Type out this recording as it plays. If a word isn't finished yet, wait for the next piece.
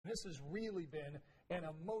This has really been an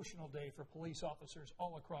emotional day for police officers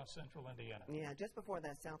all across central Indiana. Yeah, just before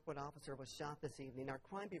that Southwood officer was shot this evening, our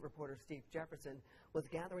crime beat reporter Steve Jefferson was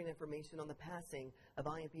gathering information on the passing of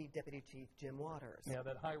IMPD Deputy Chief Jim Waters. Yeah,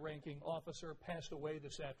 that high-ranking officer passed away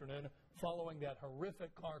this afternoon following that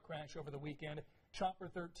horrific car crash over the weekend. Chopper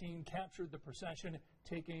 13 captured the procession,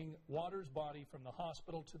 taking Waters' body from the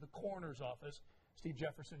hospital to the coroner's office. Steve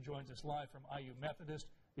Jefferson joins us live from IU Methodist,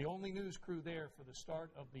 the only news crew there for the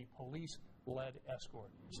start of the police-led escort.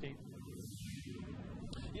 Steve?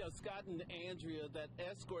 Yeah, Scott and Andrea, that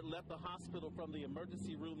escort left the hospital from the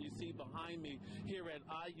emergency room you see behind me here at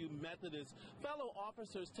IU Methodist. Fellow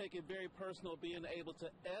officers take it very personal being able to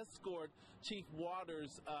escort Chief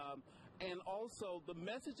Waters, and also the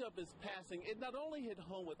message of his passing, it not only hit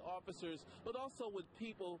home with officers, but also with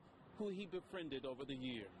people who he befriended over the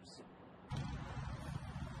years.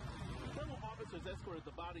 Fellow officers escorted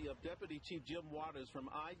the body of Deputy Chief Jim Waters from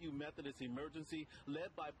IU Methodist Emergency, led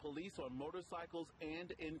by police on motorcycles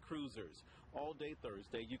and in cruisers. All day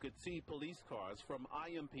Thursday, you could see police cars from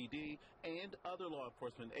IMPD and other law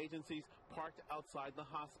enforcement agencies parked outside the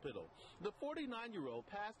hospital. The 49-year-old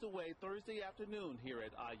passed away Thursday afternoon here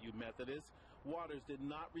at IU Methodist. Waters did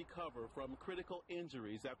not recover from critical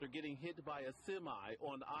injuries after getting hit by a semi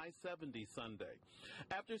on I-70 Sunday.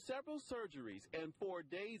 After several surgeries and 4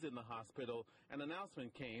 days in the hospital, an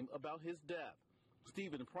announcement came about his death.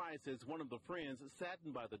 Stephen Price is one of the friends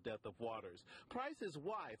saddened by the death of Waters. Price's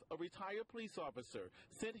wife, a retired police officer,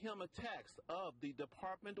 sent him a text of the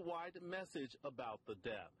department-wide message about the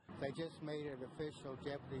death. They just made it official.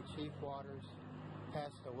 Deputy Chief Waters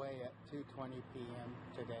passed away at 2:20 p.m.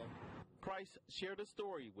 today. Price shared a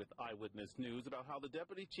story with Eyewitness News about how the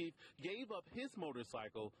deputy chief gave up his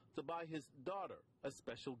motorcycle to buy his daughter a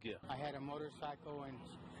special gift. I had a motorcycle and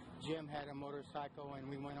Jim had a motorcycle, and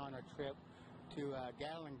we went on a trip to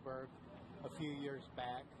Gatlinburg a few years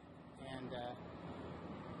back, and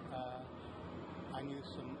I knew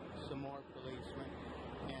some more policemen.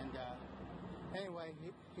 And anyway,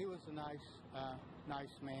 he was a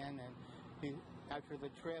nice man, and after the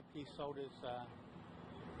trip he sold his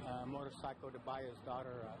motorcycle to buy his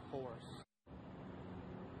daughter a horse.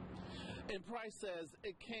 And Price says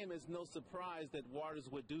it came as no surprise that Waters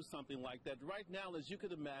would do something like that. Right now, as you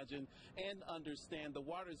could imagine and understand, the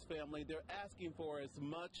Waters family, they're asking for as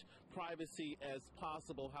much privacy as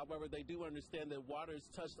possible. However, they do understand that Waters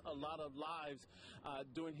touched a lot of lives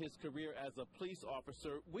during his career as a police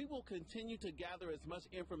officer. We will continue to gather as much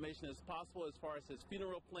information as possible as far as his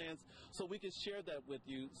funeral plans so we can share that with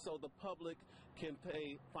you so the public can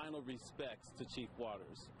pay final respects to Chief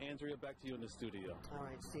Waters. Andrea, back to you in the studio. All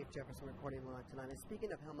right, Steve Jefferson reporting live tonight. And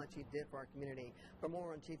speaking of how much he did for our community, for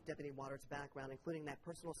more on Chief Deputy Waters' background, including that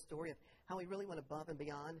personal story of how he really went above and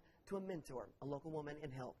beyond to a mentor, a local woman,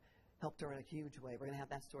 and helped her in a huge way. We're going to have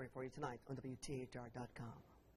that story for you tonight on WTHR.com.